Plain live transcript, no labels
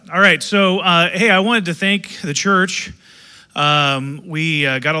All right, so hey, I wanted to thank the church. We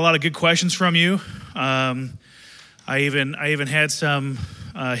got a lot of good questions from you. I even had some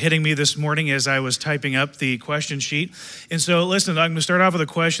hitting me this morning as I was typing up the question sheet. And so, listen, I'm going to start off with a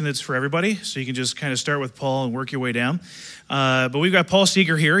question that's for everybody, so you can just kind of start with Paul and work your way down. But we've got Paul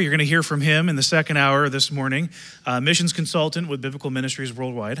Seeger here. You're going to hear from him in the second hour this morning, missions consultant with Biblical Ministries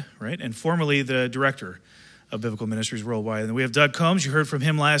Worldwide, right? And formerly the director of Biblical Ministries Worldwide. And we have Doug Combs. You heard from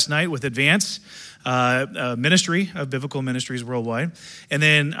him last night with Advance Ministry of Biblical Ministries Worldwide. And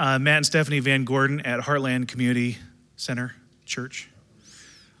then Matt and Stephanie Van Gordon at Heartland Community Center Church.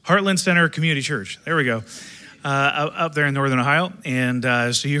 Heartland Center Community Church. There we go. Up there in Northern Ohio. And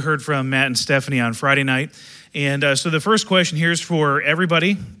so you heard from Matt and Stephanie on Friday night. And so the first question here is for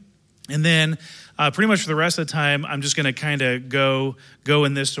everybody. And then pretty much for the rest of the time, I'm just going to kind of go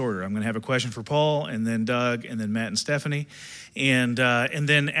in this order. I'm going to have a question for Paul, and then Doug, and then Matt and Stephanie. And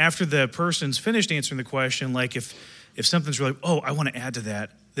then after the person's finished answering the question, like if something's really, oh, I want to add to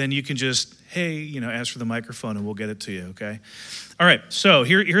that, then you can just, hey, ask for the microphone, and we'll get it to you, okay? All right, so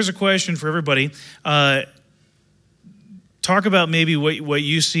here's a question for everybody. Talk about maybe what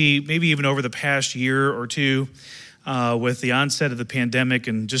you see, maybe even over the past year or two, with the onset of the pandemic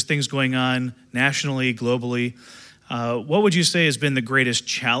and just things going on nationally, globally. What would you say has been the greatest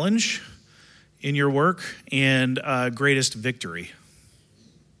challenge in your work and greatest victory?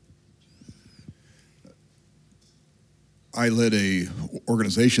 I led a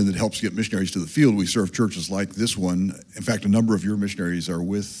organization that helps get missionaries to the field. We serve churches like this one. In fact, a number of your missionaries are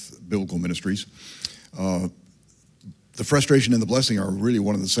with Biblical Ministries. The frustration and the blessing are really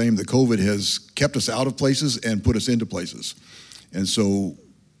one and the same. The COVID has kept us out of places and put us into places. And so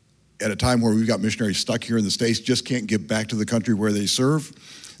at a time where we've got missionaries stuck here in the States, just can't get back to the country where they serve,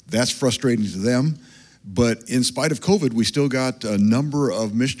 that's frustrating to them. But in spite of COVID, we still got a number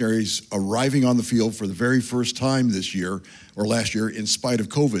of missionaries arriving on the field for the very first time this year or last year in spite of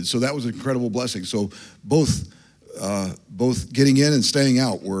COVID. So that was an incredible blessing. So both getting in and staying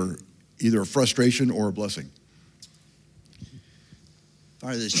out were either a frustration or a blessing.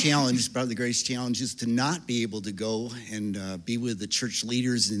 Part of this challenge, part of the greatest challenge is to not be able to go and be with the church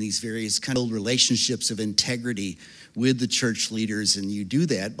leaders in these various kind of relationships of integrity with the church leaders. And you do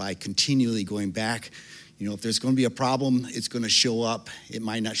that by continually going back. If there's going to be a problem, it's going to show up. It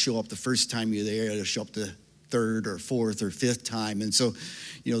might not show up the first time you're there. It'll show up the third or fourth or fifth time. And so,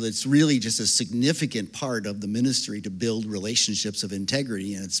 that's really just a significant part of the ministry to build relationships of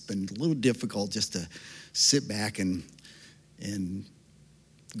integrity. And it's been a little difficult just to sit back and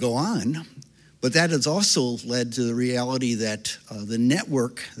go on, but that has also led to the reality that the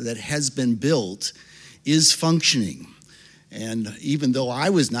network that has been built is functioning. And even though I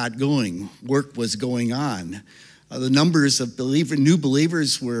was not going, work was going on. The numbers of new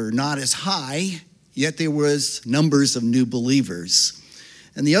believers were not as high, yet there was numbers of new believers.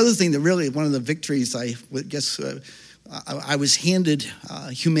 And the other thing that really, one of the victories, I was handed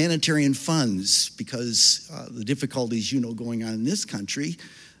humanitarian funds because the difficulties, going on in this country.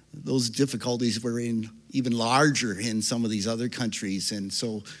 Those difficulties were even larger in some of these other countries. And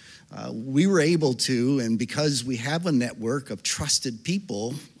so we were able to, and because we have a network of trusted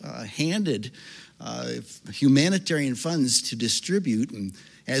people, handed humanitarian funds to distribute. And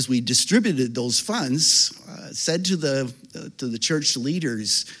as we distributed those funds, said to the church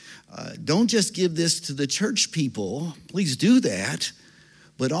leaders, don't just give this to the church people, please do that,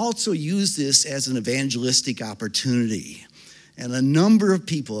 but also use this as an evangelistic opportunity. And a number of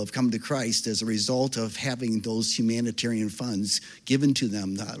people have come to Christ as a result of having those humanitarian funds given to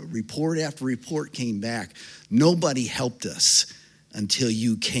them. Report after report came back. Nobody helped us until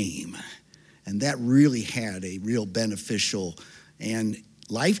you came. And that really had a real beneficial and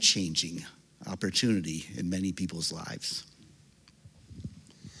life-changing opportunity in many people's lives.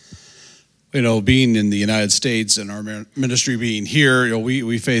 Being in the United States and our ministry being here,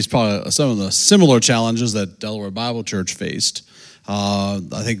 we faced probably some of the similar challenges that Delaware Bible Church faced. I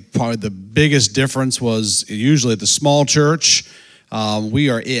think probably the biggest difference was usually at the small church, we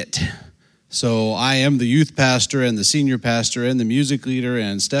are it. So I am the youth pastor and the senior pastor and the music leader,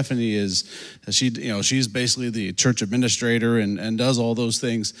 and Stephanie she's basically the church administrator and does all those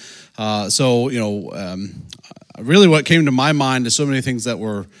things. Really what came to my mind is so many things that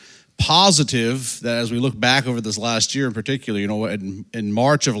were positive that as we look back over this last year in particular, in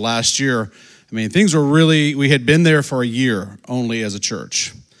March of last year, things were really, we had been there for a year only as a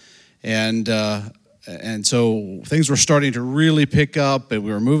church. And so things were starting to really pick up, and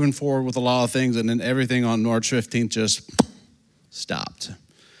we were moving forward with a lot of things, and then everything on March 15th just stopped.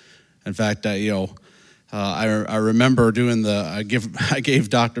 In fact, I remember doing I gave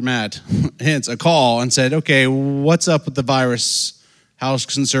Dr. Matt Hintz a call and said, okay, what's up with the virus? How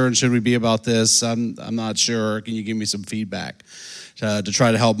concerned should we be about this? I'm not sure. Can you give me some feedback to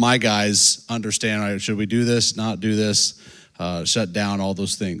try to help my guys understand, all right, should we do this, not do this, shut down, all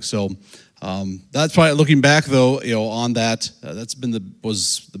those things. So that's probably, looking back though, on that,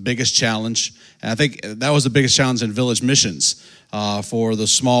 was the biggest challenge. And I think that was the biggest challenge in Village Missions for the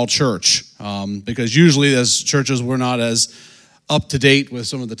small church, because usually as churches we're not as up to date with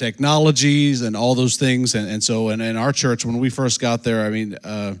some of the technologies and all those things, and so in our church when we first got there, I mean,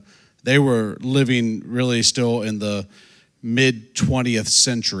 they were living really still in the mid 20th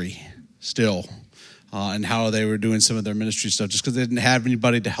century still. And how they were doing some of their ministry stuff, just because they didn't have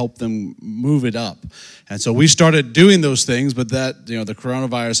anybody to help them move it up. And so we started doing those things, but that, the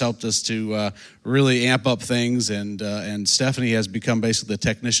coronavirus helped us to really amp up things. And Stephanie has become basically the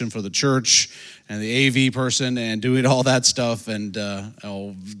technician for the church and the AV person and doing all that stuff. And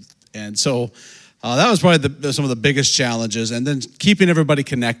so that was probably some of the biggest challenges. And then keeping everybody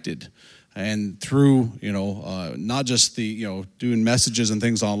connected. And through, not just the, doing messages and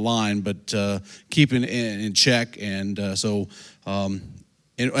things online, but keeping in check. And so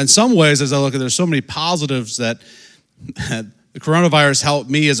in some ways, as I look at it, there's so many positives that the coronavirus helped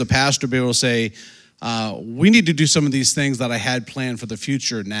me as a pastor be able to say, we need to do some of these things that I had planned for the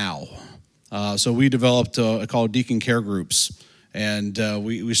future now. So we developed called Deacon Care Groups. And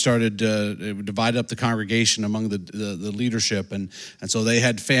we started divided up the congregation among the leadership, and so they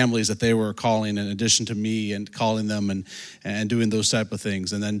had families that they were calling in addition to me, and calling them and doing those type of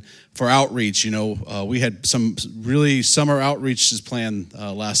things. And then for outreach, we had some really summer outreaches planned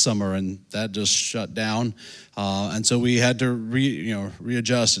last summer, and that just shut down. And so we had to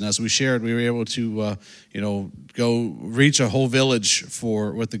readjust. And as we shared, we were able to go reach a whole village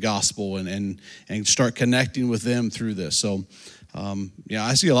with the gospel and start connecting with them through this. So.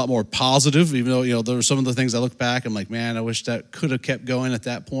 I see a lot more positive, even though, there were some of the things I look back, I'm like, man, I wish that could have kept going at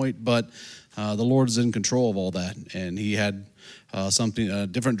that point, but the Lord is in control of all that, and he had a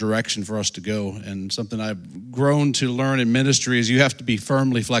different direction for us to go. And something I've grown to learn in ministry is you have to be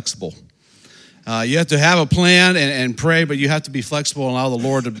firmly flexible. You have to have a plan and pray, but you have to be flexible and allow the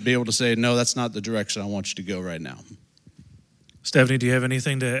Lord to be able to say, no, that's not the direction I want you to go right now. Stephanie, do you have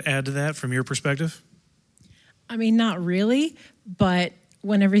anything to add to that from your perspective? I mean, not really, but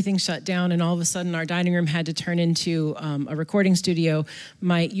when everything shut down and all of a sudden our dining room had to turn into a recording studio,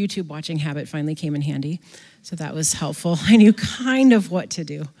 my YouTube watching habit finally came in handy. So that was helpful. I knew kind of what to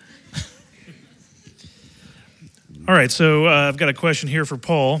do. All right, so I've got a question here for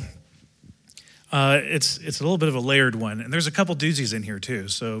Paul. It's a little bit of a layered one, and there's a couple doozies in here too,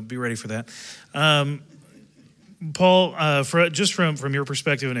 so be ready for that. Paul, just from your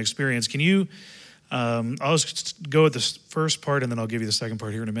perspective and experience, can you... I'll just go with this first part, and then I'll give you the second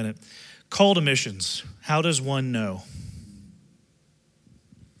part here in a minute. Call to missions. How does one know?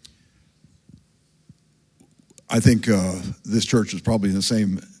 I think this church is probably in the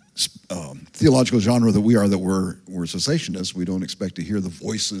same theological genre that we are, that we're cessationists. We don't expect to hear the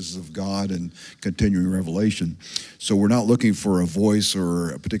voices of God and continuing revelation. So we're not looking for a voice or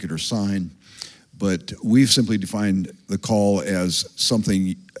a particular sign. But we've simply defined the call as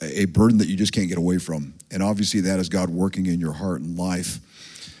something, a burden that you just can't get away from. And obviously that is God working in your heart and life.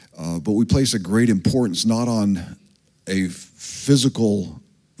 But we place a great importance not on a physical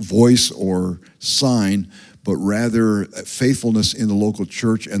voice or sign, but rather faithfulness in the local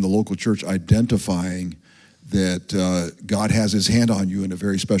church, and the local church identifying that God has his hand on you in a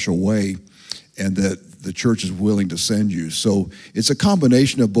very special way, and that the church is willing to send you. So it's a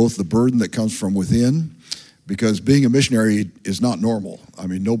combination of both the burden that comes from within, because being a missionary is not normal. I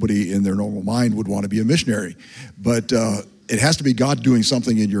mean, nobody in their normal mind would want to be a missionary, but it has to be God doing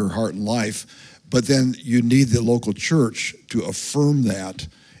something in your heart and life. But then you need the local church to affirm that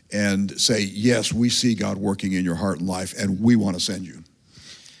and say, yes, we see God working in your heart and life, and we want to send you.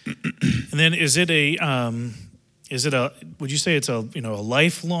 And then would you say it's a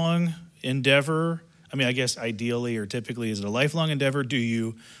lifelong endeavor? I mean, I guess ideally or typically, is it a lifelong endeavor? Do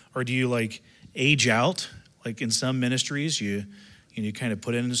you like age out? Like in some ministries, you kind of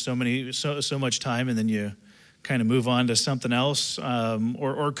put in so much time, and then you kind of move on to something else,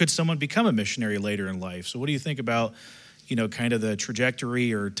 or could someone become a missionary later in life? So what do you think about, kind of the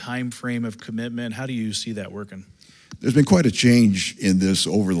trajectory or time frame of commitment? How do you see that working? There's been quite a change in this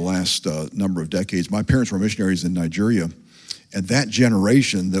over the last number of decades. My parents were missionaries in Nigeria, and that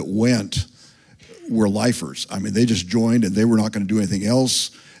generation that went were lifers. I mean, they just joined, and they were not going to do anything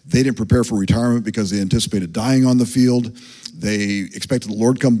else. They didn't prepare for retirement because they anticipated dying on the field. They expected the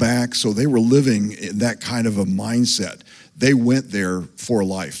Lord to come back, so they were living in that kind of a mindset. They went there for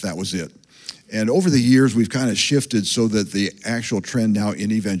life. That was it. And over the years, we've kind of shifted so that the actual trend now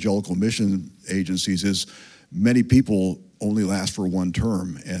in evangelical mission agencies is many people only last for one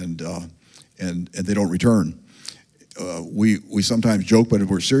term, and they don't return. We sometimes joke, but if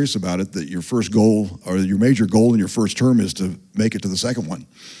we're serious about it, that your first goal or your major goal in your first term is to make it to the second one,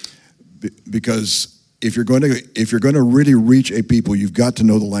 because if you're going to really reach a people, you've got to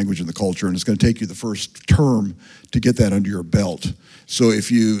know the language and the culture, and it's going to take you the first term to get that under your belt. So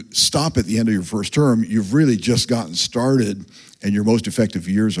if you stop at the end of your first term, you've really just gotten started, and your most effective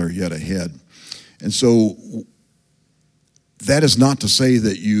years are yet ahead. And so that is not to say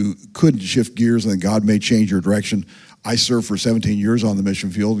that you couldn't shift gears and that God may change your direction. I served for 17 years on the mission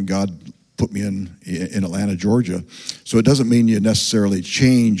field, and God put me in Atlanta, Georgia. So it doesn't mean you necessarily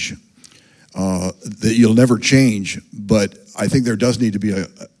change, that you'll never change, but I think there does need to be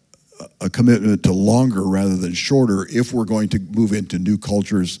a commitment to longer rather than shorter if we're going to move into new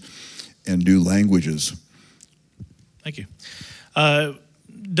cultures and new languages. Thank you.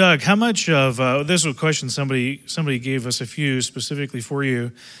 Doug, how much of, this was a question somebody gave us a few specifically for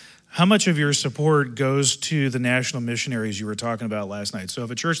you. How much of your support goes to the national missionaries you were talking about last night? So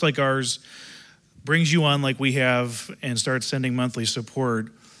if a church like ours brings you on like we have and starts sending monthly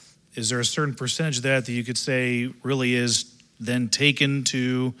support, is there a certain percentage of that you could say really is then taken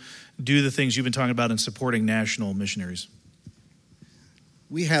to do the things you've been talking about in supporting national missionaries?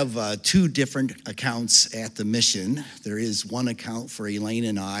 We have two different accounts at the mission. There is one account for Elaine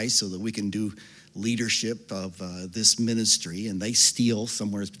and I so that we can do leadership of this ministry, and they steal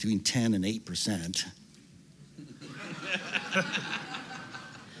somewhere between 10 and 8%.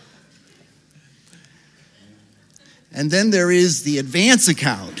 And then there is the advance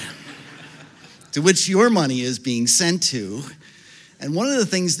account to which your money is being sent to. And one of the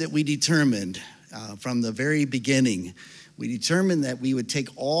things that we determined from the very beginning, we determined that we would take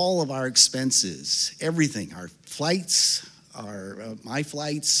all of our expenses, everything, our flights, my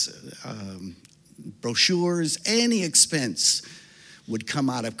flights, brochures, any expense would come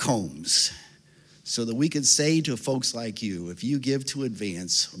out of Combs, so that we could say to folks like you, if you give to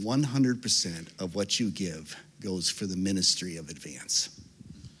Advance, 100% of what you give goes for the ministry of Advance.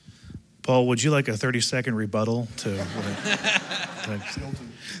 Paul, would you like a 30-second rebuttal to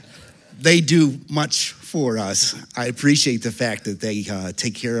They do much for us. I appreciate the fact that they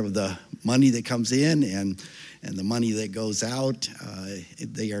take care of the money that comes in and the money that goes out.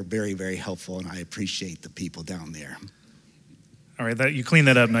 They are very, very helpful, and I appreciate the people down there. All right, you cleaned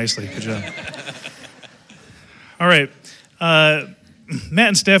that up nicely. Good job. All right. Matt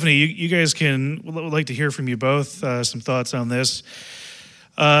and Stephanie, you guys would like to hear from you both, some thoughts on this.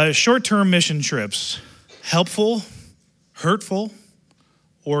 Short-term mission trips, helpful, hurtful,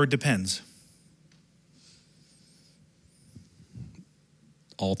 or depends?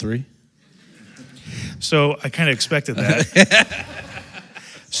 All three. So I kind of expected that.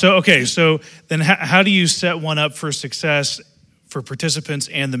 So then how do you set one up for success for participants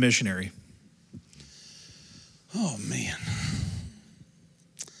and the missionary? Oh, man.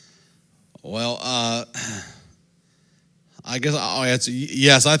 Well, I guess I'll answer.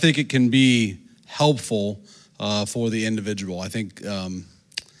 Yes, I think it can be helpful for the individual. I think,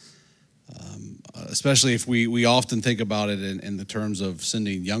 especially if we often think about it in the terms of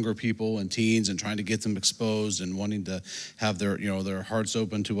sending younger people and teens and trying to get them exposed and wanting to have their hearts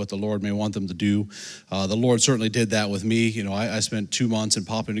open to what the Lord may want them to do. The Lord certainly did that with me. I spent 2 months in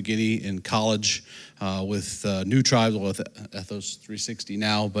Papua New Guinea in college with New Tribes, with Ethos 360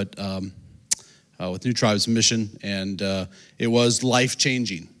 now, but with New Tribes Mission, and it was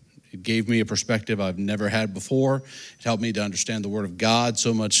life-changing. It gave me a perspective I've never had before. It helped me to understand the Word of God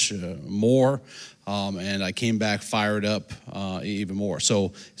so much more, and I came back fired up even more. So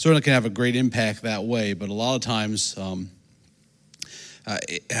it certainly can have a great impact that way, but a lot of times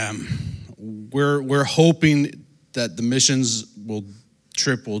we're hoping that the missions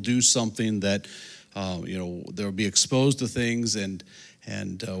trip will do something that they'll be exposed to things and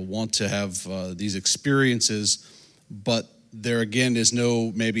want to have these experiences, but there again is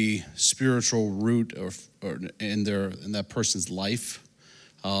no maybe spiritual root or in that person's life,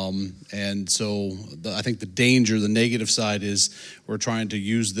 and so I think the negative side is we're trying to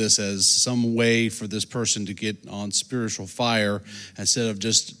use this as some way for this person to get on spiritual fire instead of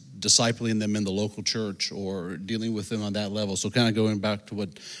just discipling them in the local church or dealing with them on that level. So kind of going back to what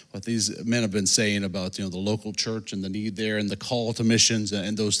these men have been saying about, the local church and the need there and the call to missions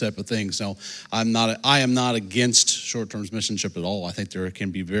and those type of things. Now, I am not against short-term mission trip at all. I think they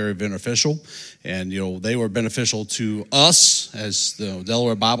can be very beneficial, and they were beneficial to us as the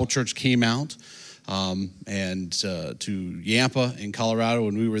Delaware Bible Church came out. And to Yampa in Colorado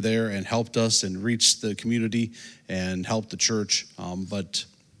when we were there, and helped us and reached the community and helped the church. But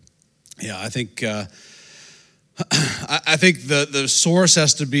I think I think the source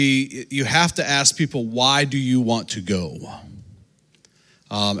has to be, you have to ask people, why do you want to go?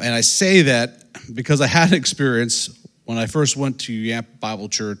 And I say that because I had an experience when I first went to Yampa Bible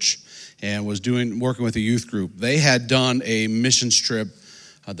Church and was working with a youth group. They had done a missions trip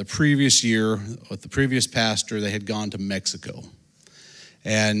the previous year with the previous pastor. They had gone to Mexico,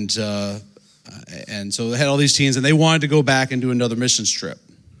 and so they had all these teens, and they wanted to go back and do another missions trip.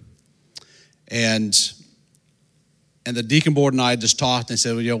 And the deacon board and I just talked and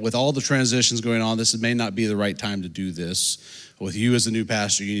said, well, with all the transitions going on, this may not be the right time to do this. With you as the new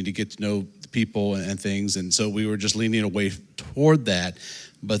pastor, you need to get to know the people and things. And so we were just leaning away toward that.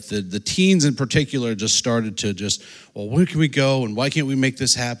 But the teens in particular just started to where can we go, and why can't we make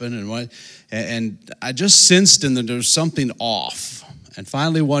this happen? And I just sensed that there was something off. And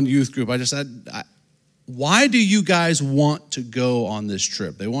finally, one youth group, I just said, why do you guys want to go on this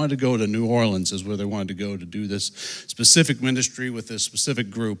trip? They wanted to go to New Orleans is where they wanted to go to do this specific ministry with this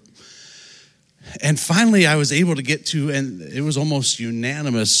specific group. And finally, I was able to get to, and it was almost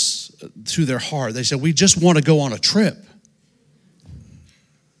unanimous to their heart. They said, we just want to go on a trip.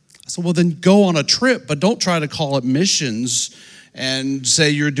 So, well, then go on a trip, but don't try to call it missions and say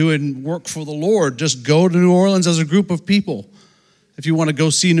you're doing work for the Lord. Just go to New Orleans as a group of people if you want to go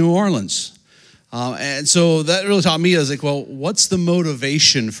see New Orleans. And so that really taught me, I was like, well, what's the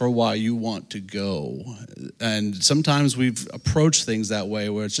motivation for why you want to go? And sometimes we've approached things that way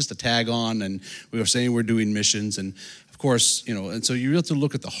where it's just a tag on and we were saying we're doing missions. And of course, and so you have to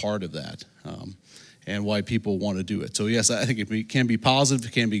look at the heart of that. And why people want to do it. So yes, I think it can be positive,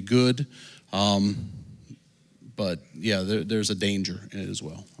 it can be good, but yeah, there's a danger in it as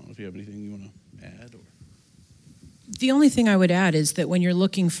well. I don't know if you have anything you want to add. Or The only thing I would add is that when you're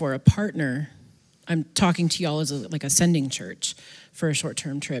looking for a partner, I'm talking to y'all as a sending church for a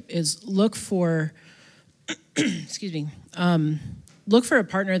short-term trip, is look for, look for a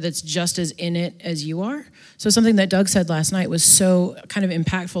partner that's just as in it as you are. So something that Doug said last night was so kind of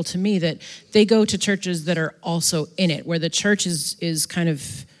impactful to me, that they go to churches that are also in it, where the church is kind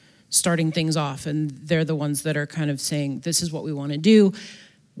of starting things off, and they're the ones that are kind of saying, this is what we want to do.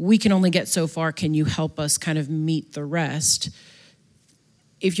 We can only get so far. Can you help us kind of meet the rest?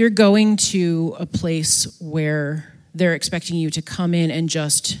 If you're going to a place where they're expecting you to come in and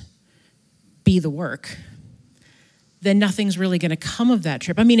just be the work, then nothing's really going to come of that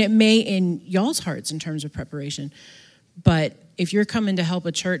trip. I mean, it may in y'all's hearts in terms of preparation, but if you're coming to help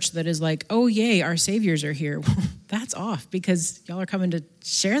a church that is like, oh, yay, our saviors are here, well, that's off, because y'all are coming to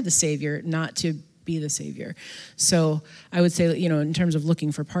share the Savior, not to be the Savior. So I would say, in terms of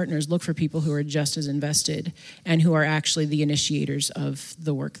looking for partners, look for people who are just as invested and who are actually the initiators of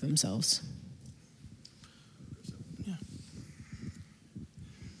the work themselves.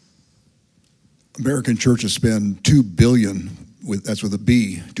 American churches spend $2 billion, that's with a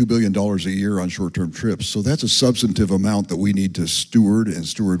B, $2 billion a year on short-term trips. So that's a substantive amount that we need to steward and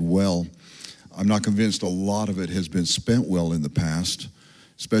steward well. I'm not convinced a lot of it has been spent well in the past,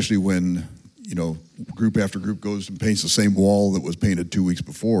 especially when, group after group goes and paints the same wall that was painted 2 weeks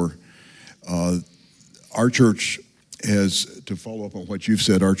before. Our church has, to follow up on what you've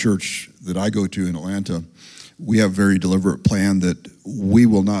said, our church that I go to in Atlanta, we have a very deliberate plan that we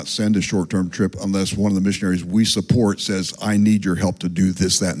will not send a short-term trip unless one of the missionaries we support says, I need your help to do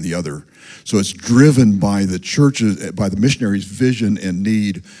this, that, and the other. So it's driven by the churches, by the missionaries' vision and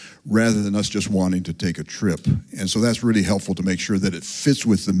need, rather than us just wanting to take a trip. And so that's really helpful to make sure that it fits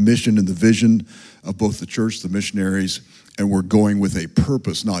with the mission and the vision of both the church, the missionaries, and we're going with a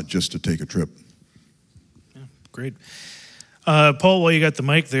purpose, not just to take a trip. Yeah, great. Paul, while you got the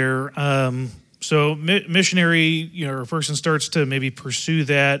mic there, so missionary, a person starts to maybe pursue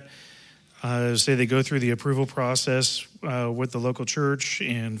that, say they go through the approval process with the local church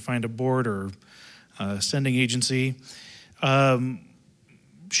and find a board or sending agency.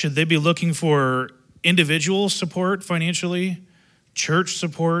 Should they be looking for individual support financially, church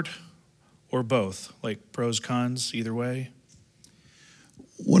support, or both? Like pros, cons, either way?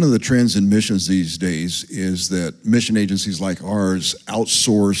 One of the trends in missions these days is that mission agencies like ours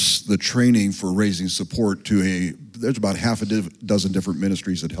outsource the training for raising support to there's about half a dozen different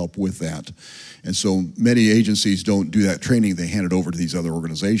ministries that help with that. And so many agencies don't do that training. They hand it over to these other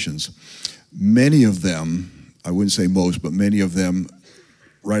organizations. Many of them, I wouldn't say most, but many of them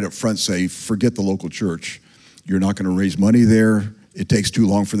right up front say, forget the local church. You're not going to raise money there. It takes too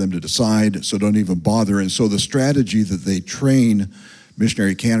long for them to decide, so don't even bother. And so the strategy that they train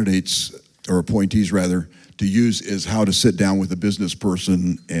missionary candidates, or appointees rather, to use is how to sit down with a business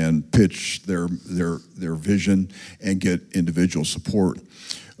person and pitch their vision and get individual support.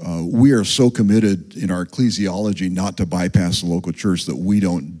 We are so committed in our ecclesiology not to bypass the local church that we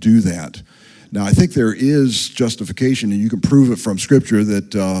don't do that. Now, I think there is justification, and you can prove it from Scripture,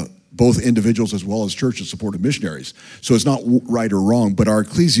 that both individuals as well as churches supported missionaries. So it's not right or wrong, but our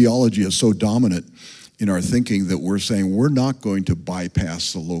ecclesiology is so dominant in our thinking that we're saying we're not going to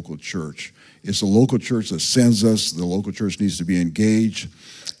bypass the local church. It's the local church that sends us. The local church needs to be engaged,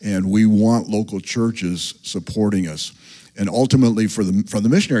 and we want local churches supporting us. And ultimately, from the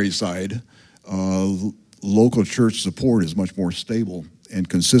missionary side, local church support is much more stable and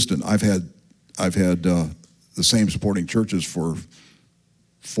consistent. I've had the same supporting churches for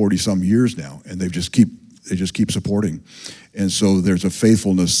 40 some years now, and they just keep supporting. And so there's a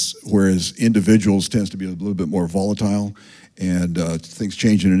faithfulness, whereas individuals tends to be a little bit more volatile, and things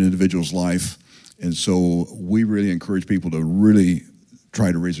change in an individual's life. And so we really encourage people to really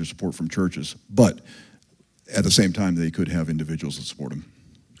try to raise their support from churches, but at the same time, they could have individuals that support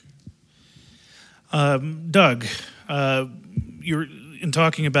them. Doug, you're in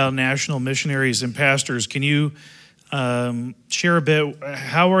talking about national missionaries and pastors. Can you share a bit,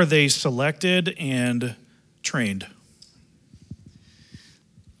 how are they selected and trained?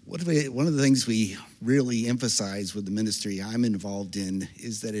 One of the things we really emphasize with the ministry I'm involved in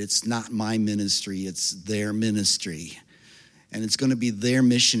is that it's not my ministry, it's their ministry. And it's going to be their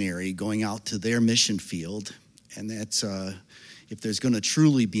missionary going out to their mission field. And that's, if there's going to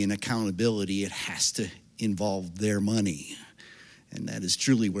truly be an accountability, it has to involve their money. And that is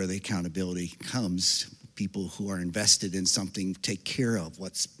truly where the accountability comes. People who are invested in something take care of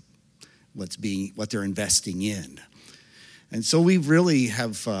what they're investing in. And so we really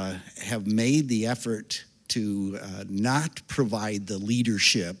have made the effort to not provide the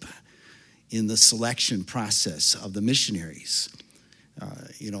leadership in the selection process of the missionaries.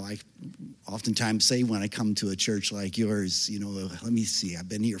 I oftentimes say when I come to a church like yours, let me see, I've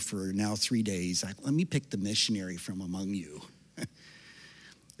been here for now 3 days. Let me pick the missionary from among you.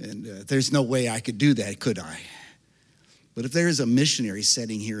 And there's no way I could do that, could I? But if there is a missionary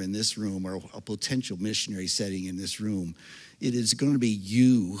sitting here in this room, or a potential missionary sitting in this room, it is going to be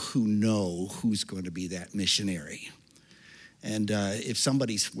you who know who's going to be that missionary. And if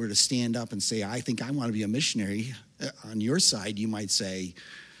somebody were to stand up and say, I think I want to be a missionary, on your side, you might say,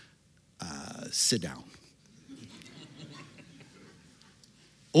 sit down.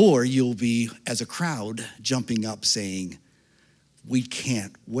 Or you'll be, as a crowd, jumping up saying, we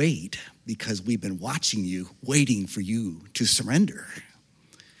can't wait because we've been watching you, waiting for you to surrender.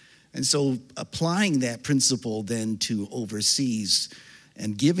 And so applying that principle then to overseas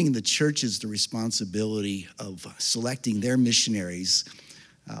and giving the churches the responsibility of selecting their missionaries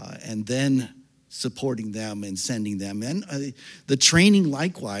and then supporting them and sending them. And the training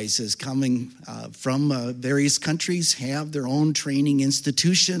likewise is coming from various countries, have their own training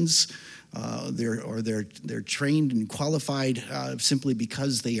institutions. They're trained and qualified simply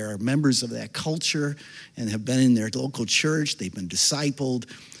because they are members of that culture and have been in their local church. They've been discipled.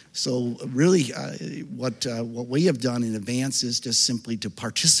 So really, what we have done in advance is just simply to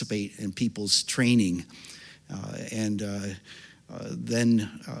participate in people's training, and then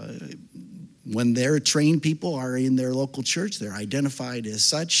when their trained people are in their local church, they're identified as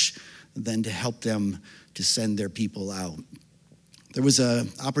such. Then to help them to send their people out. There was an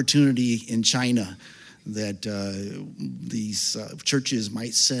opportunity in China that these churches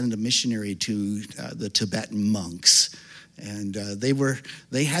might send a missionary to the Tibetan monks. And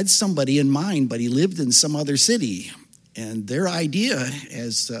they had somebody in mind, but he lived in some other city. And their idea,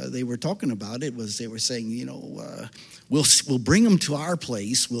 as they were talking about it, was they were saying, we'll bring him to our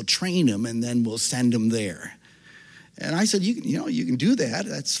place, we'll train him, and then we'll send him there. And I said, you can do that.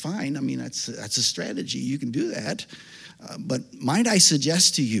 That's fine. I mean, that's a strategy. You can do that. But might I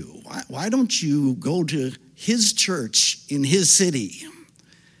suggest to you, why don't you go to his church in his city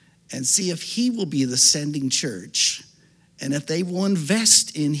and see if he will be the sending church and if they will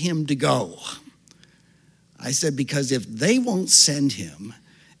invest in him to go? I said, because if they won't send him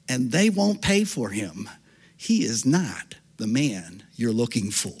and they won't pay for him, he is not the man you're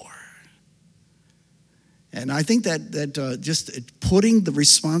looking for. And I think that just putting the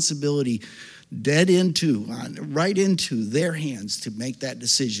responsibility right into their hands to make that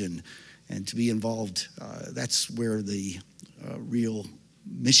decision and to be involved. That's where the real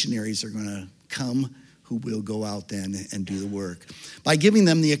missionaries are going to come, who will go out then and do the work. By giving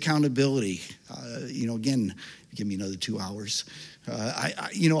them the accountability, again, give me another 2 hours.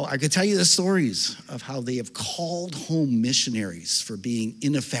 I could tell you the stories of how they have called home missionaries for being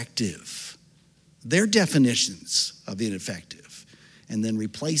ineffective, their definitions of ineffective, and then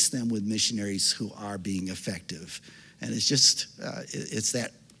replace them with missionaries who are being effective. And it's just, it's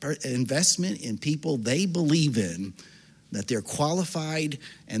that investment in people they believe in, that they're qualified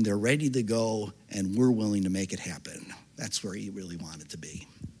and they're ready to go, and we're willing to make it happen. That's where you really want it to be.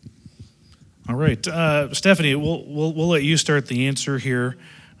 All right, Stephanie, we'll let you start the answer here.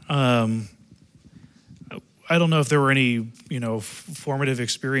 I don't know if there were any formative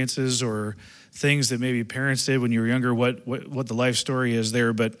experiences or things that maybe parents did when you were younger. What the life story is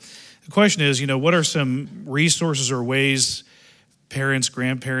there, but the question is, what are some resources or ways parents,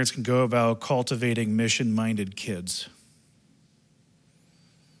 grandparents can go about cultivating mission-minded kids?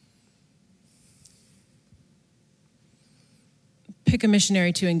 Pick a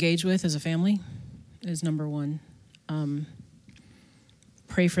missionary to engage with as a family is number one.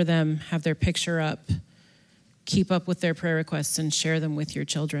 Pray for them, have their picture up, keep up with their prayer requests, and share them with your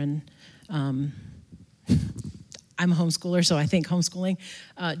children. I'm a homeschooler, so I think homeschooling.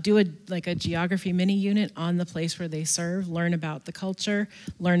 Do a geography mini unit on the place where they serve, learn about the culture,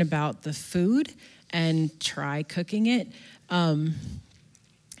 learn about the food, and try cooking it.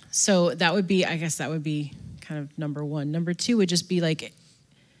 So that would be kind of number one. Number two would just be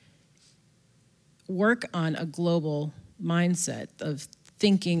work on a global mindset of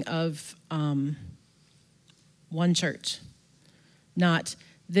thinking of one church, not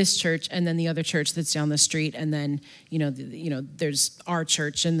this church and then the other church that's down the street, and then there's our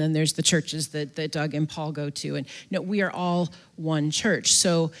church and then there's the churches that Doug and Paul go to, and we are all one church.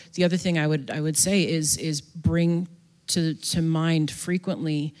 So the other thing I would say is bring to mind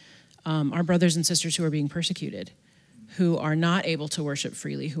frequently our brothers and sisters who are being persecuted, who are not able to worship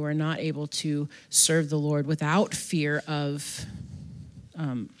freely, who are not able to serve the Lord without fear of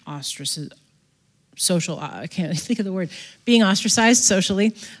ostracism, I can't think of the word, being ostracized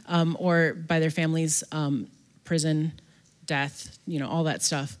socially, or by their families, prison, death, all that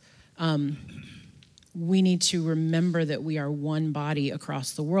stuff. We need to remember that we are one body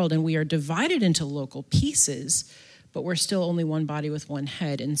across the world, and we are divided into local pieces, but we're still only one body with one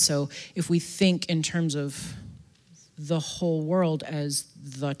head. And so if we think in terms of the whole world as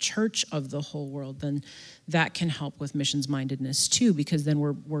the church of the whole world, then that can help with missions-mindedness too, because then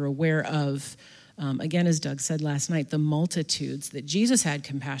we're aware of, again, as Doug said last night, the multitudes that Jesus had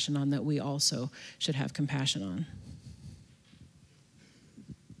compassion on that we also should have compassion on.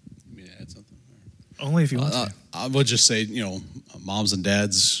 You mean to add something? Only if you want to. I would just say, moms and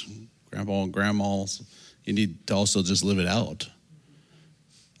dads, grandpa and grandmas, you need to also just live it out.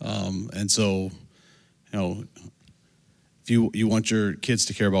 And so, if you want your kids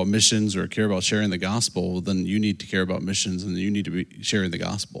to care about missions or care about sharing the gospel, then you need to care about missions and you need to be sharing the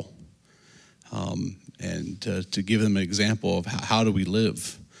gospel. And to give them an example of how do we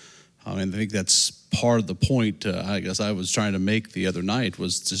live. And I think that's part of the point, I guess I was trying to make the other night,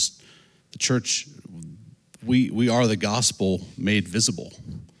 was just the church, we are the gospel made visible.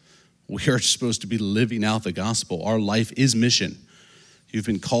 We are supposed to be living out the gospel. Our life is mission. You've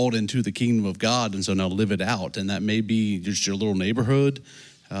been called into the kingdom of God, and so now live it out. And that may be just your little neighborhood.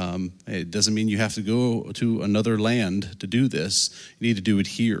 It doesn't mean you have to go to another land to do this. You need to do it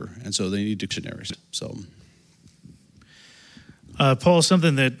here. And so they need dictionaries. So, Paul,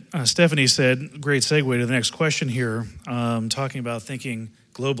 something that Stephanie said, great segue to the next question here, talking about thinking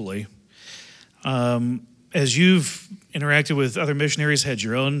globally. As you've interacted with other missionaries, had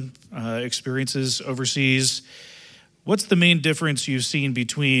your own experiences overseas, what's the main difference you've seen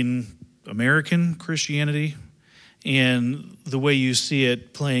between American Christianity and the way you see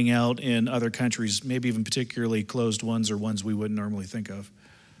it playing out in other countries, maybe even particularly closed ones or ones we wouldn't normally think of?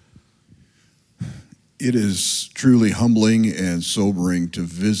 It is truly humbling and sobering to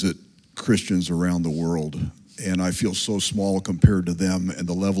visit Christians around the world. And I feel so small compared to them and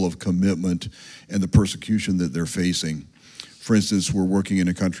the level of commitment and the persecution that they're facing. For instance, we're working in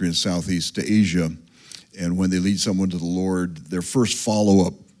a country in Southeast Asia, and when they lead someone to the Lord, their first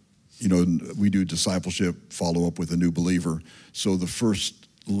follow-up, we do discipleship, follow-up with a new believer. So the first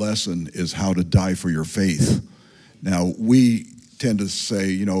lesson is how to die for your faith. Now, we tend to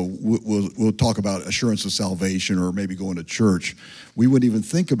say, we'll talk about assurance of salvation or maybe going to church. We wouldn't even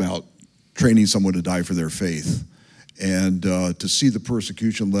think about training someone to die for their faith. And to see the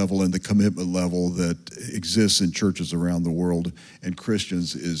persecution level and the commitment level that exists in churches around the world and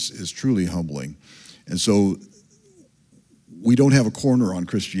Christians is truly humbling. And so we don't have a corner on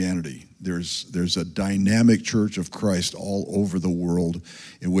Christianity. There's a dynamic church of Christ all over the world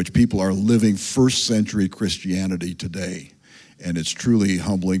in which people are living first century Christianity today. And it's truly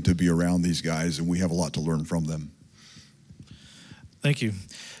humbling to be around these guys, and we have a lot to learn from them. Thank you.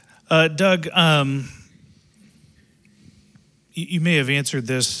 Doug, you may have answered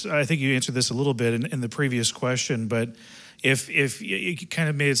this. I think you answered this a little bit in the previous question, but if you kind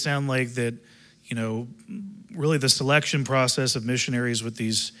of made it sound like that, really the selection process of missionaries with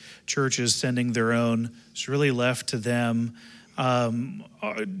these churches sending their own is really left to them.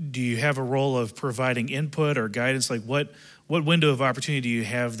 Do you have a role of providing input or guidance? Like what window of opportunity do you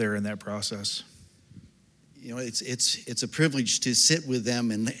have there in that process? It's a privilege to sit with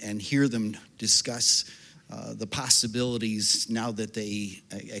them and hear them discuss the possibilities now that they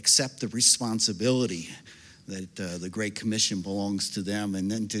accept the responsibility that the Great Commission belongs to them, and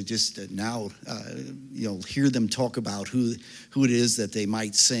then to just now hear them talk about who it is that they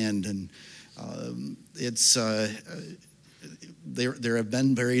might send. And there have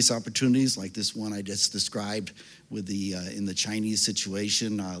been various opportunities like this one I just described with in the Chinese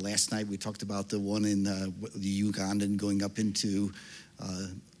situation. Last night we talked about the one in the Ugandan going up into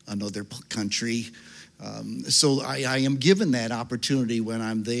another country. So I am given that opportunity when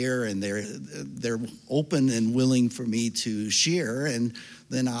I'm there, and they're open and willing for me to share. And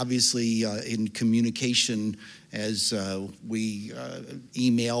then obviously in communication as we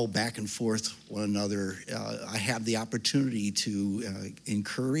email back and forth one another, I have the opportunity to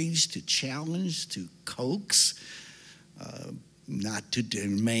encourage, to challenge, to coax, not to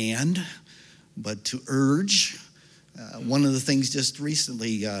demand, but to urge. One of the things just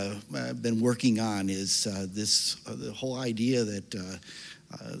recently I've been working on is the whole idea that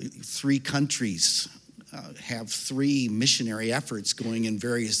 3 countries have 3 missionary efforts going in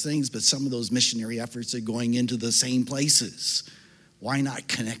various things, but some of those missionary efforts are going into the same places. Why not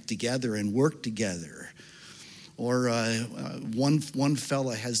connect together and work together? Or one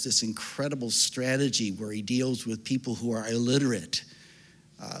fella has this incredible strategy where he deals with people who are illiterate,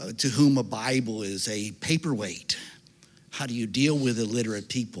 to whom a Bible is a paperweight. How do you deal with illiterate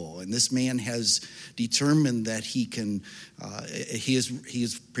people? And this man has determined that he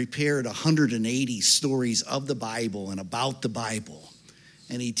has prepared 180 stories of the Bible and about the Bible.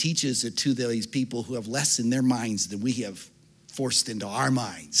 And he teaches it to these people who have less in their minds than we have forced into our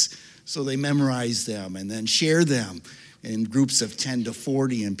minds. So they memorize them and then share them in groups of 10 to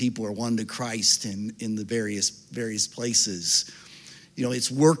 40, and people are won to Christ in the various places.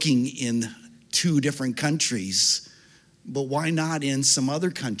 It's working in 2 different countries. But why not in some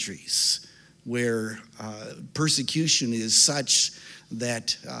other countries where persecution is such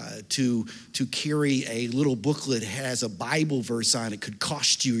that to carry a little booklet that has a Bible verse on it could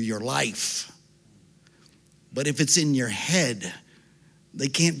cost you your life? But if it's in your head, they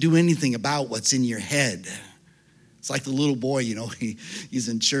can't do anything about what's in your head. It's like the little boy, he's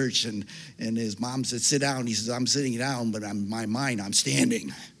in church and his mom said, sit down. He says, I'm sitting down, but in my mind, I'm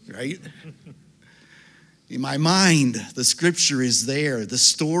standing, right? In my mind, the scripture is there. The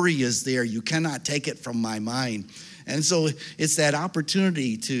story is there. You cannot take it from my mind. And so it's that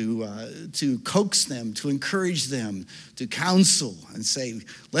opportunity to coax them, to encourage them, to counsel and say,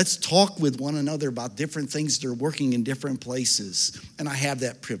 let's talk with one another about different things that are working in different places. And I have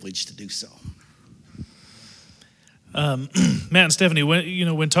that privilege to do so. Matt and Stephanie,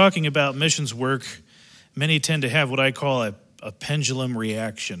 when talking about missions work, many tend to have what I call a pendulum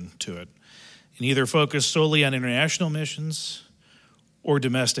reaction to it. And either focus solely on international missions or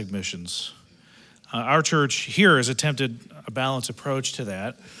domestic missions. Our church here has attempted a balanced approach to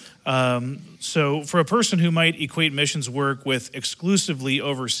that. So for a person who might equate missions work with exclusively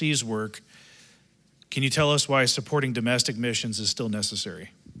overseas work, can you tell us why supporting domestic missions is still necessary?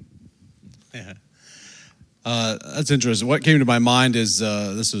 Yeah. That's interesting. What came to my mind is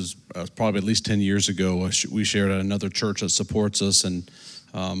this was probably at least 10 years ago. We shared at another church that supports us, and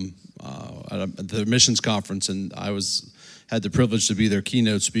at the missions conference, and I had the privilege to be their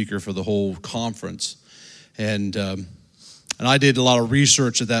keynote speaker for the whole conference, and I did a lot of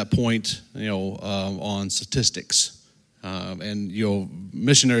research at that point, on statistics, and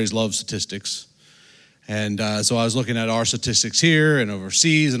missionaries love statistics, and so I was looking at our statistics here and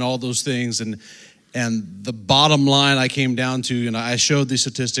overseas and all those things, and the bottom line I came down to, and I showed these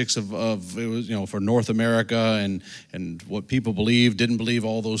statistics of it was, for North America and what people believe, didn't believe,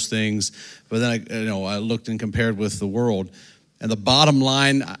 all those things. But then I looked and compared with the world, and the bottom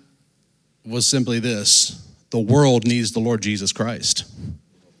line was simply this: The world needs the Lord Jesus Christ.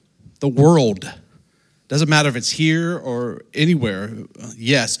 The world. Doesn't matter if it's here or anywhere.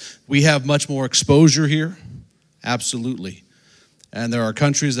 Yes, we have much more exposure here. Absolutely. And there are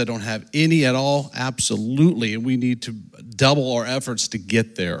countries that don't have any at all. Absolutely. And we need to double our efforts to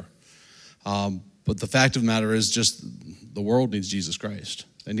get there. But the fact of the matter is just the world needs Jesus Christ.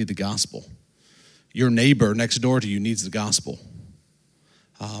 They need the gospel. Your neighbor next door to you needs the gospel.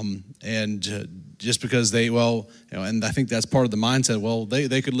 Just because and I think that's part of the mindset. Well,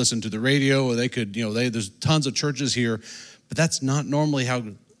 they could listen to the radio, or they could, there's tons of churches here, but that's not normally how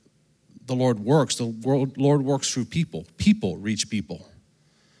the Lord works. The Lord works through people. People reach people.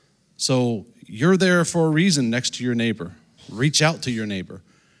 So you're there for a reason next to your neighbor. Reach out to your neighbor.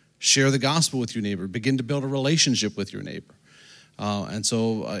 Share the gospel with your neighbor. Begin to build a relationship with your neighbor.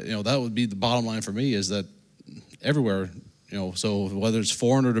 That would be the bottom line for me, is that everywhere, so whether it's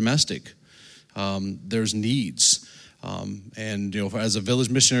foreign or domestic, there's needs. As a village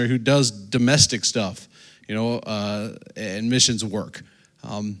missionary who does domestic stuff, and missions work,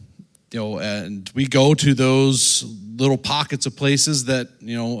 and we go to those little pockets of places that,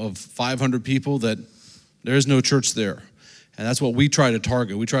 of 500 people that there is no church there. And that's what we try to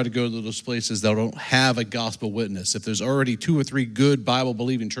target. We try to go to those places that don't have a gospel witness. If there's already 2 or 3 good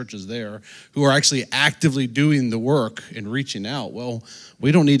Bible-believing churches there who are actually actively doing the work and reaching out, well,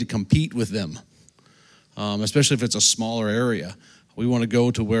 we don't need to compete with them, especially if it's a smaller area. We want to go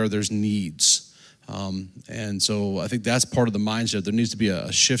to where there's needs. And so I think that's part of the mindset. There needs to be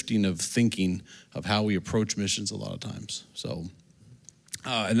a shifting of thinking of how we approach missions a lot of times. So,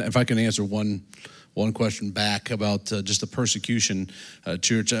 and if I can answer one question back about just the persecution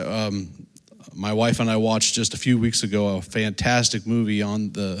church. My wife and I watched just a few weeks ago a fantastic movie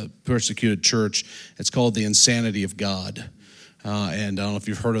on the persecuted church. It's called The Insanity of God. And I don't know if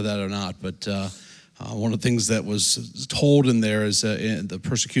you've heard of that or not, but one of the things that was told in there is in the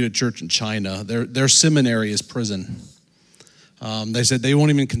persecuted church in China, their seminary is prison. They said they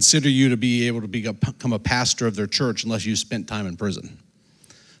won't even consider you to be able to become a pastor of their church unless you spent time in prison.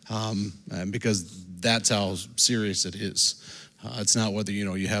 And because that's how serious it is. It's not whether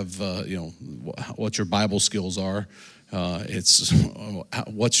you have what your Bible skills are. It's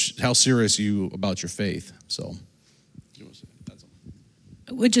how serious are you about your faith. So,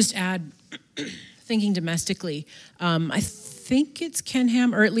 I would just add, thinking domestically, I think it's Ken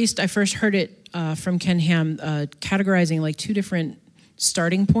Ham, or at least I first heard it from Ken Ham, categorizing like 2 different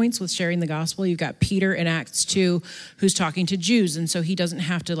starting points with sharing the gospel. You've got Peter in Acts 2 who's talking to Jews, and so he doesn't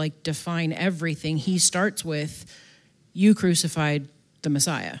have to define everything. He starts with, you crucified the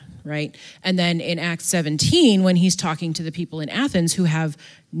Messiah, right? And then in Acts 17, when he's talking to the people in Athens who have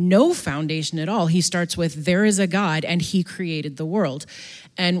no foundation at all, he starts with, there is a God and he created the world.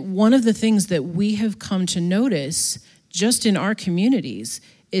 And one of the things that we have come to notice just in our communities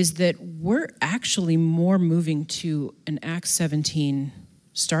is that we're actually more moving to an Acts 17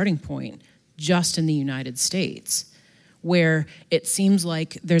 starting point just in the United States, where it seems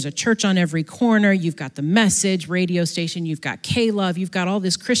like there's a church on every corner, you've got the Message radio station, you've got K-Love, you've got all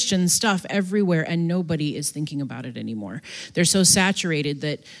this Christian stuff everywhere, and nobody is thinking about it anymore. They're so saturated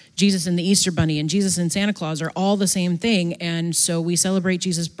that Jesus and the Easter Bunny and Jesus and Santa Claus are all the same thing, and so we celebrate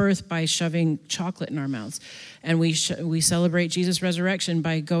Jesus' birth by shoving chocolate in our mouths. And we celebrate Jesus' resurrection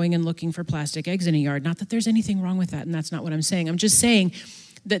by going and looking for plastic eggs in a yard. Not that there's anything wrong with that, and that's not what I'm saying. I'm just saying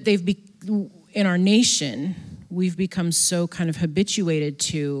that in our nation, we've become so kind of habituated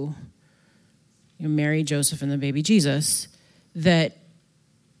to Mary, Joseph, and the baby Jesus that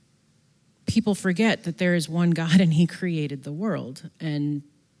people forget that there is one God and he created the world, and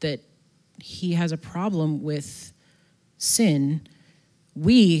that he has a problem with sin.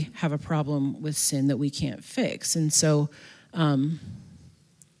 We have a problem with sin that we can't fix. And so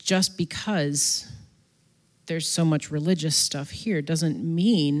just because there's so much religious stuff here doesn't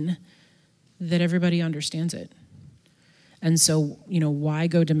mean that everybody understands it. And so, why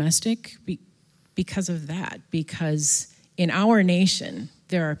go domestic? Because of that. Because in our nation,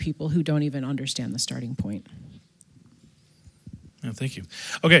 there are people who don't even understand the starting point. Oh, thank you.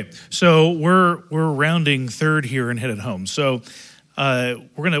 Okay, so we're rounding third here and headed home. So we're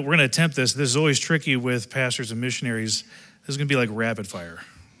gonna attempt this. This is always tricky with pastors and missionaries. This is gonna be like rapid fire.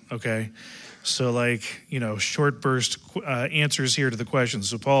 Okay, so short burst answers here to the questions.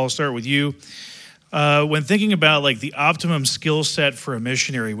 So Paul, I'll start with you. When thinking about the optimum skill set for a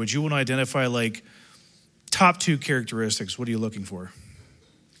missionary, would you want to identify top 2 characteristics? What are you looking for?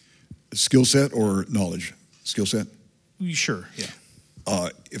 Skill set or knowledge? Skill set? Sure, yeah.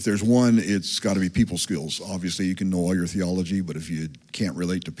 If there's one, it's got to be people skills. Obviously, you can know all your theology, but if you can't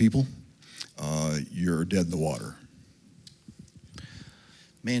relate to people, you're dead in the water.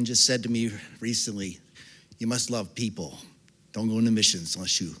 Man just said to me recently, you must love people. Don't go into missions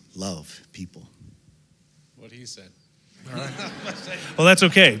unless you love people. What he said. Well, that's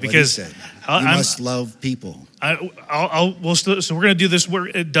okay because you must love people. So we're going to do this.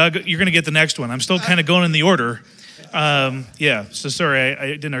 Doug, you're going to get the next one. I'm still kind of going in the order. So sorry, I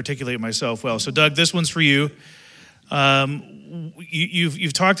didn't articulate myself well. So Doug, this one's for you.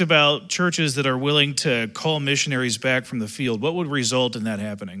 You've talked about churches that are willing to call missionaries back from the field. What would result in that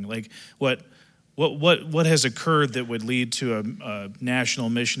happening? Like what has occurred that would lead to a national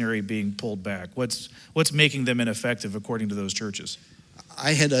missionary being pulled back? What's making them ineffective according to those churches?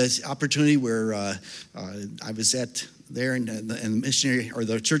 I had an opportunity where I was there, and the missionary or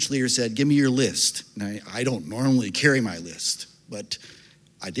the church leader said, "Give me your list." And I don't normally carry my list, but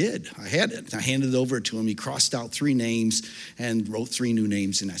I did. I had it. I handed it over to him. He crossed out 3 names and wrote 3 new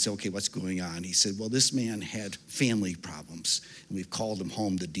names. And I said, "Okay, what's going on?" He said, "Well, this man had family problems, and we've called him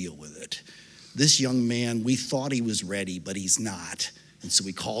home to deal with it. This young man, we thought he was ready, but he's not. And so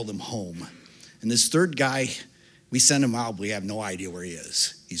we called him home. And this third guy, we sent him out. We have no idea where he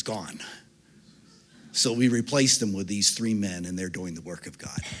is. He's gone." So we replaced him with these 3 men, and they're doing the work of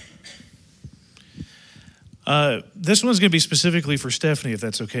God. This one's going to be specifically for Stephanie, if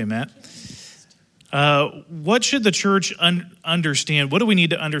that's okay, Matt. What should the church understand? What do we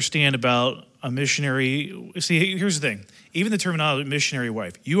need to understand about a missionary? See, here's the thing. Even the terminology missionary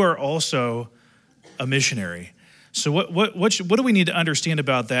wife, you are also a missionary. So what do we need to understand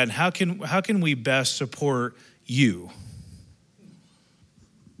about that, and how can we best support you?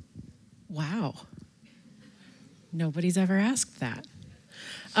 Wow. Nobody's ever asked that.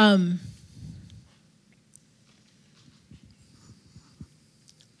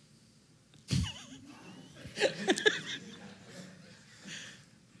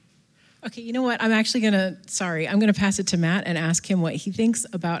 Okay, you know what? I'm going to pass it to Matt and ask him what he thinks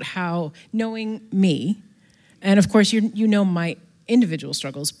about how, knowing me, and of course you know my individual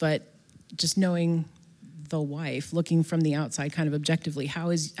struggles, but just knowing the wife, looking from the outside kind of objectively, how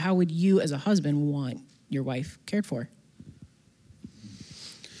would you as a husband want your wife cared for?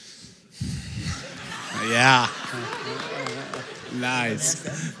 Yeah.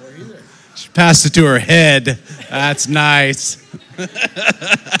 Nice. She passed it to her head. That's nice.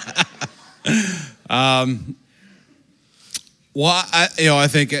 Well, I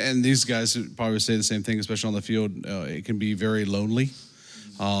think, and these guys would probably say the same thing, especially on the field. It can be very lonely,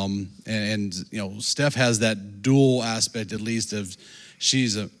 and Steph has that dual aspect, at least, of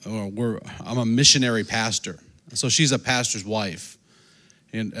I'm a missionary pastor, so she's a pastor's wife,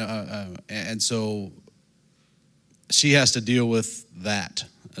 and so she has to deal with that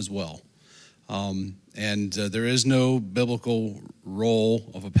as well. And there is no biblical role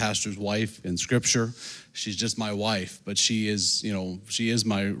of a pastor's wife in Scripture. She's just my wife, but she is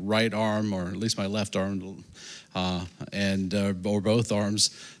my right arm, or at least my left arm, or both arms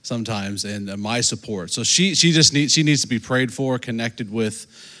sometimes, and my support. So she needs to be prayed for, connected with,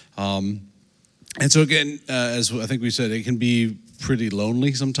 and so again, as I think we said, it can be pretty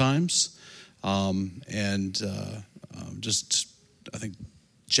lonely sometimes, just I think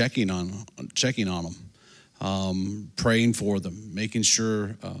checking on them, praying for them, making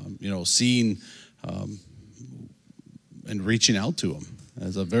sure, seeing and reaching out to them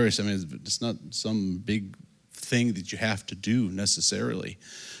as it's not some big thing that you have to do necessarily.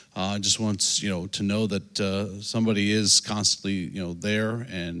 Just wants, to know that somebody is constantly, there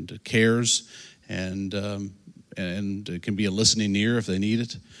and cares, and it can be a listening ear if they need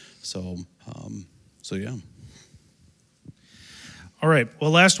it. So yeah. All right. Well,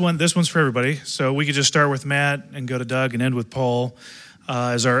 last one. This one's for everybody. So we could just start with Matt and go to Doug and end with Paul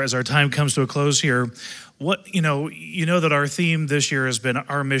as our time comes to a close here. What you know that our theme this year has been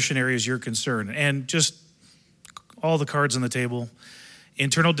our missionary is your concern, and just all the cards on the table,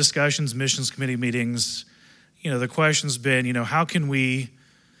 internal discussions, missions committee meetings. The question's been, how can we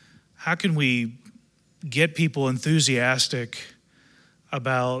get people enthusiastic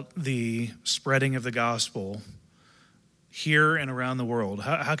about the spreading of the gospel here and around the world?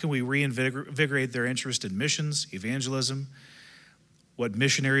 How can we reinvigorate their interest in missions, evangelism, what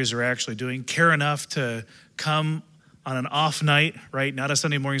missionaries are actually doing, care enough to come on an off night, right? Not a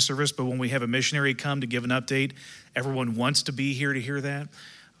Sunday morning service, but when we have a missionary come to give an update, everyone wants to be here to hear that.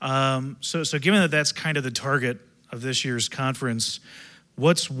 So given that that's kind of the target of this year's conference,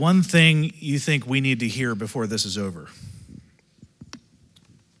 what's one thing you think we need to hear before this is over?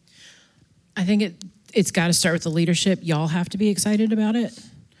 I think it's got to start with the leadership. Y'all have to be excited about it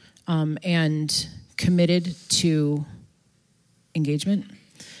and committed to engagement.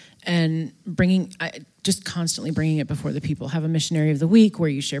 and just constantly bringing it before the people. Have a missionary of the week where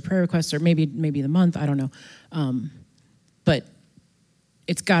you share prayer requests, or maybe the month, I don't know. But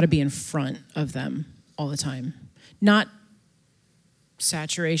it's got to be in front of them all the time. Not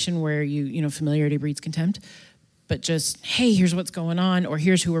saturation where familiarity breeds contempt, but just, hey, here's what's going on, or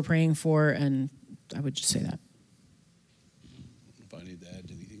here's who we're praying for, and I would just say that. If I need to add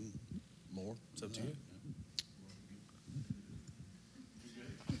anything more, it's up to you.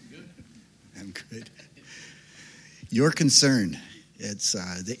 I'm good. Your concern, it's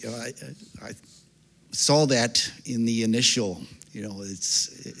I saw that in the initial,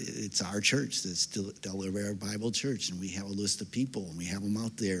 it's our church, it's Delaware Bible Church, and we have a list of people, and we have them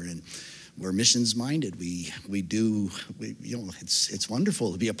out there, and we're missions minded. It's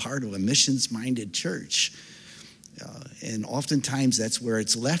wonderful to be a part of a missions minded church, and oftentimes that's where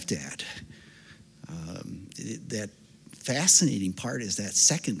it's left at. That fascinating part is that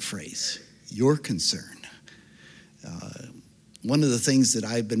second phrase, your concern. One of the things that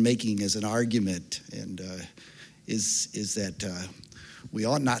I've been making as an argument is that we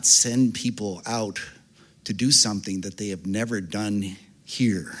ought not send people out to do something that they have never done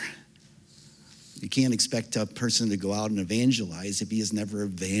here. You can't expect a person to go out and evangelize if he has never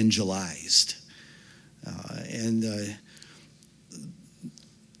evangelized.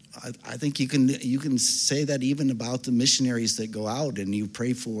 I think you can say that even about the missionaries that go out and you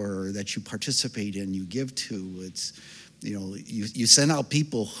pray for, or that you participate in, you give to. It's, you send out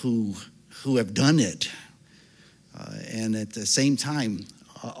people who have done it, and at the same time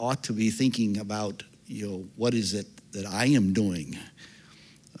ought to be thinking about, what is it that I am doing.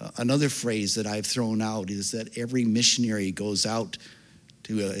 Another phrase that I've thrown out is that every missionary goes out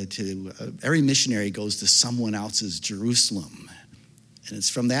every missionary goes to someone else's Jerusalem. And it's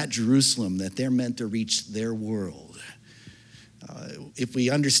from that Jerusalem that they're meant to reach their world. If we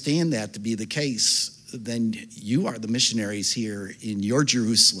understand that to be the case, then you are the missionaries here in your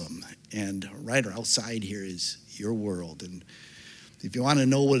Jerusalem, and right outside here is your world. And if you want to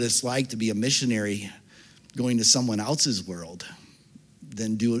know what it's like to be a missionary going to someone else's world,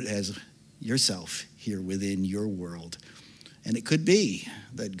 then do it as yourself here within your world. And it could be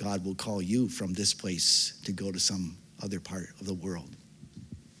that God will call you from this place to go to some other part of the world.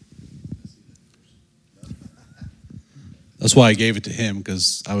 That's why I gave it to him,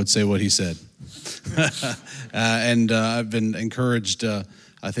 because I would say what he said. And I've been encouraged,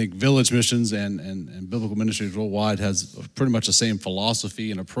 I think Village Missions and Biblical Ministries Worldwide has pretty much the same philosophy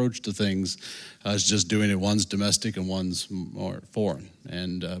and approach to things as just doing it. One's domestic and one's more foreign.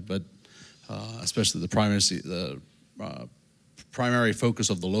 But especially the primary focus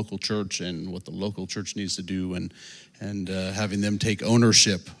of the local church and what the local church needs to do, and having them take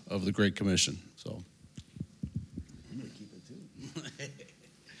ownership of the Great Commission. So.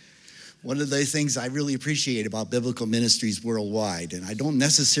 One of the things I really appreciate about Biblical Ministries Worldwide, and I don't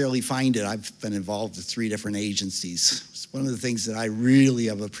necessarily find it, I've been involved with 3 different agencies. One of the things that I really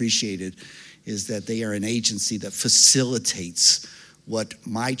have appreciated is that they are an agency that facilitates what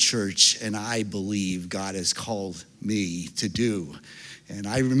my church and I believe God has called me to do. And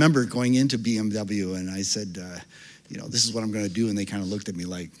I remember going into BMW and I said, this is what I'm going to do. And they kind of looked at me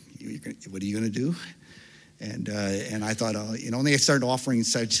like, what are you going to do? And I thought, and they started offering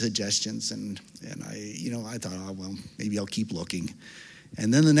such suggestions, and I thought, well, maybe I'll keep looking.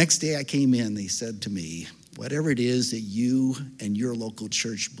 And then the next day I came in, they said to me, whatever it is that you and your local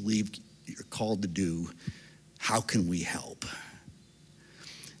church believe you're called to do, how can we help?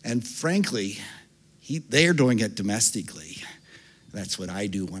 And frankly, they're doing it domestically. That's what I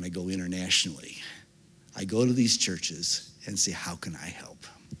do when I go internationally. I go to these churches and say, how can I help?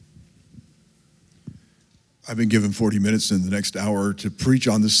 I've been given 40 minutes in the next hour to preach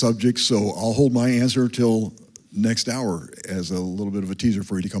on this subject, so I'll hold my answer till next hour as a little bit of a teaser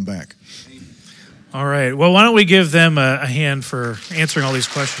for you to come back. All right. Well, why don't we give them a hand for answering all these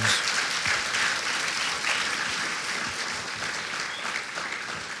questions?